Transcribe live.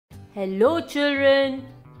Hello children,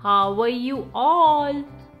 how are you all?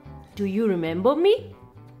 Do you remember me?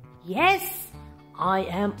 Yes, I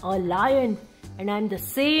am a lion and I'm the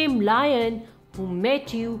same lion who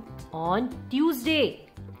met you on Tuesday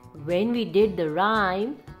when we did the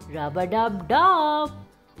rhyme rub-a-dub-dub.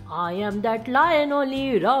 I am that lion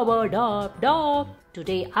only rub-a-dub-dub.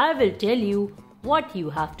 Today I will tell you what you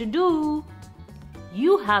have to do.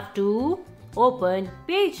 You have to open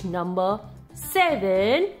page number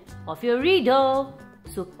 7 of your reader.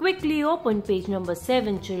 So quickly open page number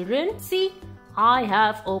 7, children. See, I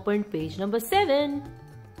have opened page number 7.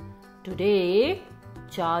 Today,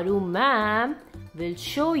 Charu ma'am will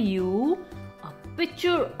show you a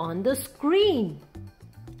picture on the screen.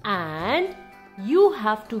 And you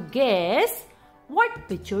have to guess what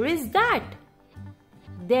picture is that.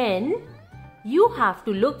 Then, you have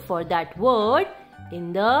to look for that word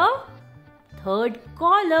in the third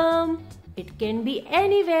column. It can be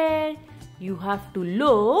anywhere. You have to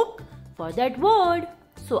look for that word.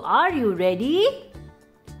 So are you ready?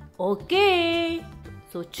 Okay.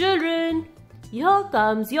 So children, here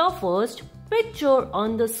comes your first picture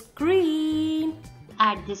on the screen.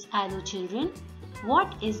 At this arrow, children,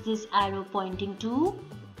 what is this arrow pointing to?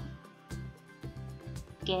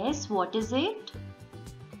 Guess what is it?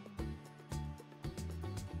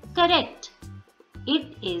 Correct.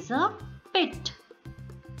 It is a pit.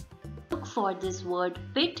 Look for this word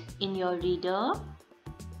pit in your reader.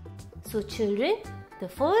 So children, the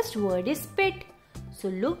first word is pit. So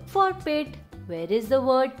look for pit. Where is the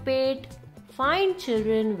word pit? Find,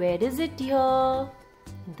 children, where is it here?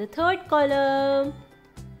 In the third column.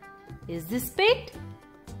 Is this pit?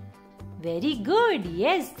 Very good.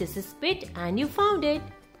 Yes, this is pit and you found it.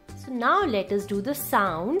 So now let us do the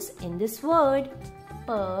sounds in this word.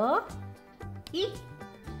 P, I,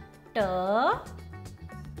 T,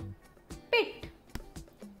 pit.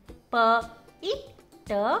 P, I,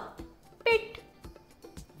 T, pit.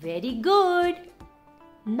 Very good.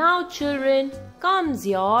 Now children, comes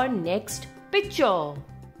your next picture.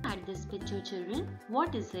 At this picture, children,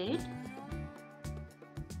 what is it?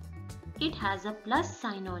 It has a plus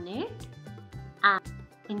sign on it, and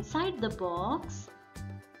inside the box,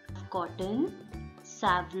 cotton,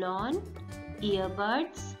 Savlon,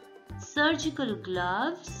 earbuds, surgical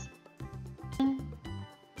gloves.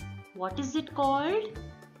 What is it called?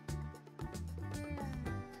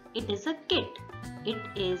 It is a kit. It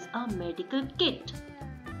is a medical kit.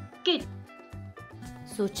 Kit.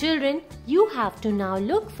 So children, you have to now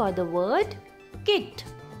look for the word kit.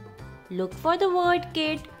 Look for the word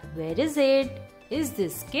kit. Where is it? Is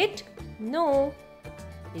this kit? No.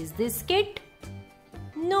 Is this kit?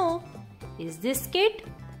 No. Is this kit?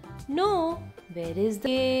 No. Where is the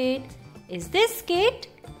kit? Is this kit?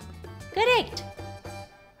 Correct.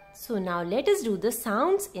 So now let us do the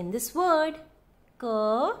sounds in this word. K,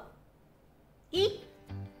 I,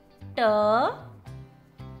 T,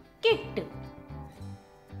 kit.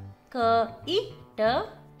 K, I, T,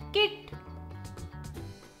 kit.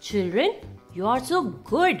 Children, you are so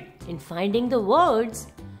good in finding the words.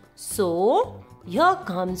 So, here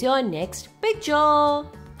comes your next picture.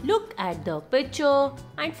 Look at the picture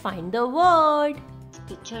and find the word. This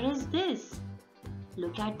picture is this.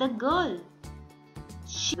 Look at the girl.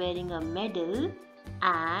 She's wearing a medal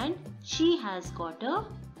and she has got a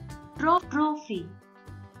trophy.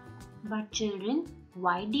 But children,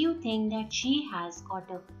 why do you think that she has got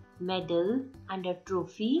a medal and a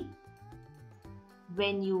trophy?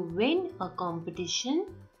 When you win a competition,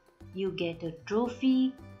 you get a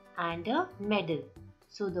trophy and a medal.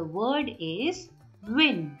 So the word is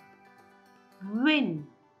win. Win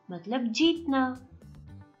matlab jeetna.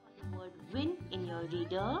 The word win in your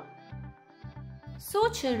reader. So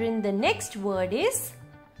children, the next word is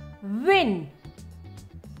win.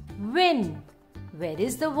 Win. Where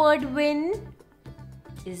is the word win?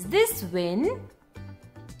 Is this win?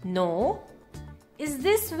 No. Is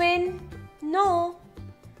this win? No.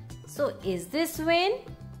 So is this win?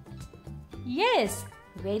 Yes.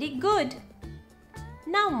 Very good.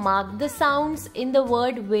 Now mark the sounds in the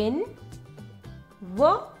word win.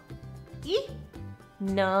 W, I,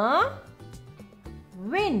 N,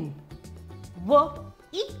 win. W,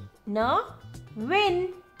 I, N,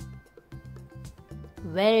 win.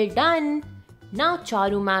 Well done. Now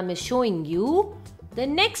Charu ma'am is showing you the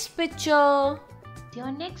next picture.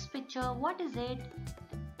 Your next picture, what is it?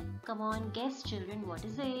 Come on, guess children, what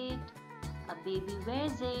is it? A baby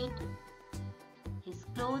wears it. His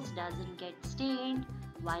clothes doesn't get stained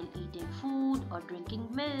while eating food or drinking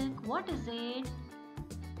milk. What is it?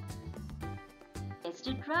 Guessed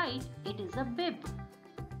it right. It is a bib.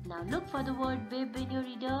 Now look for the word bib in your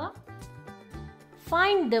reader.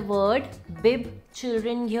 Find the word bib,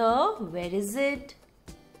 children, here. Where is it?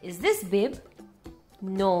 Is this bib?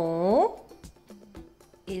 No.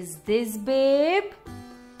 Is this bib?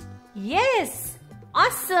 Yes.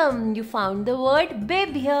 Awesome. You found the word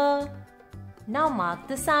bib here. Now mark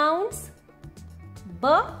the sounds. B,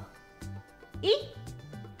 I,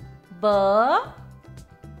 b,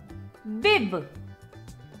 bib.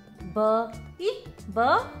 B, I, b,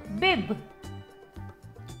 bib.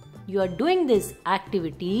 You are doing this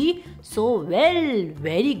activity so well.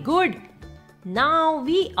 Very good. Now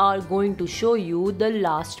we are going to show you the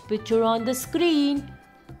last picture on the screen.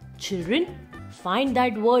 Children, find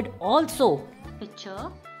that word also. Picture,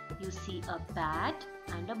 you see a bat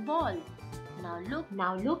and a ball.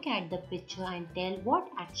 Now look at the picture and tell what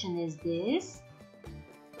action is this?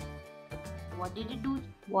 What did it do?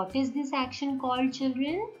 What is this action called,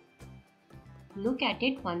 children? Look at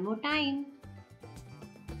it one more time.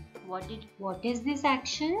 What is this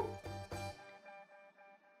action?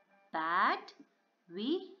 Bat,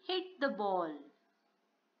 we hit the ball.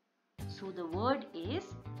 So the word is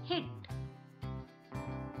hit.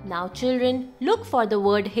 Now children, look for the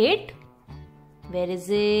word hit. Where is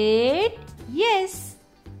it? Yes.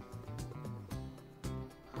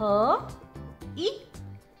 H, I, T,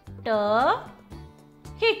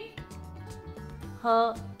 hit. H,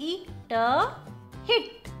 I, T,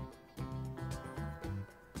 hit.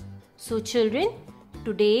 So children,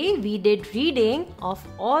 today we did reading of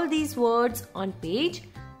all these words on page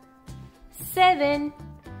 7.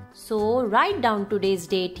 So write down today's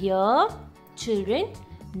date here. Children,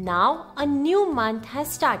 now a new month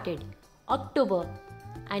has started, October.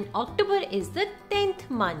 And October is the 10th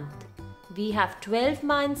month. We have 12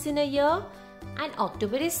 months in a year and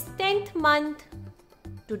October is 10th month.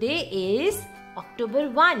 Today is October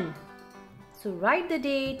 1. So write the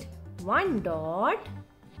date 1 dot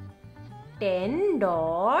 10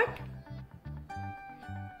 dot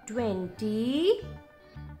 20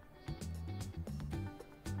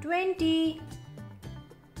 20.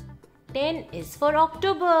 10 is for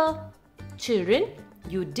October. Children,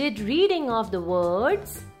 you did reading of the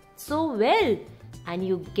words so well and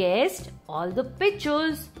you guessed all the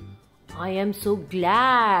pictures. I am so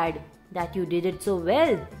glad that you did it so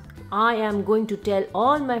well. I am going to tell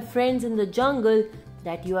all my friends in the jungle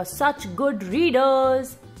that you are such good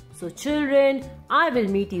readers. So children, I will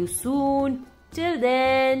meet you soon. Till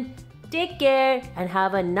then, take care and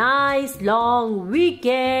have a nice long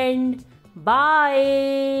weekend.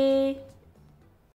 Bye.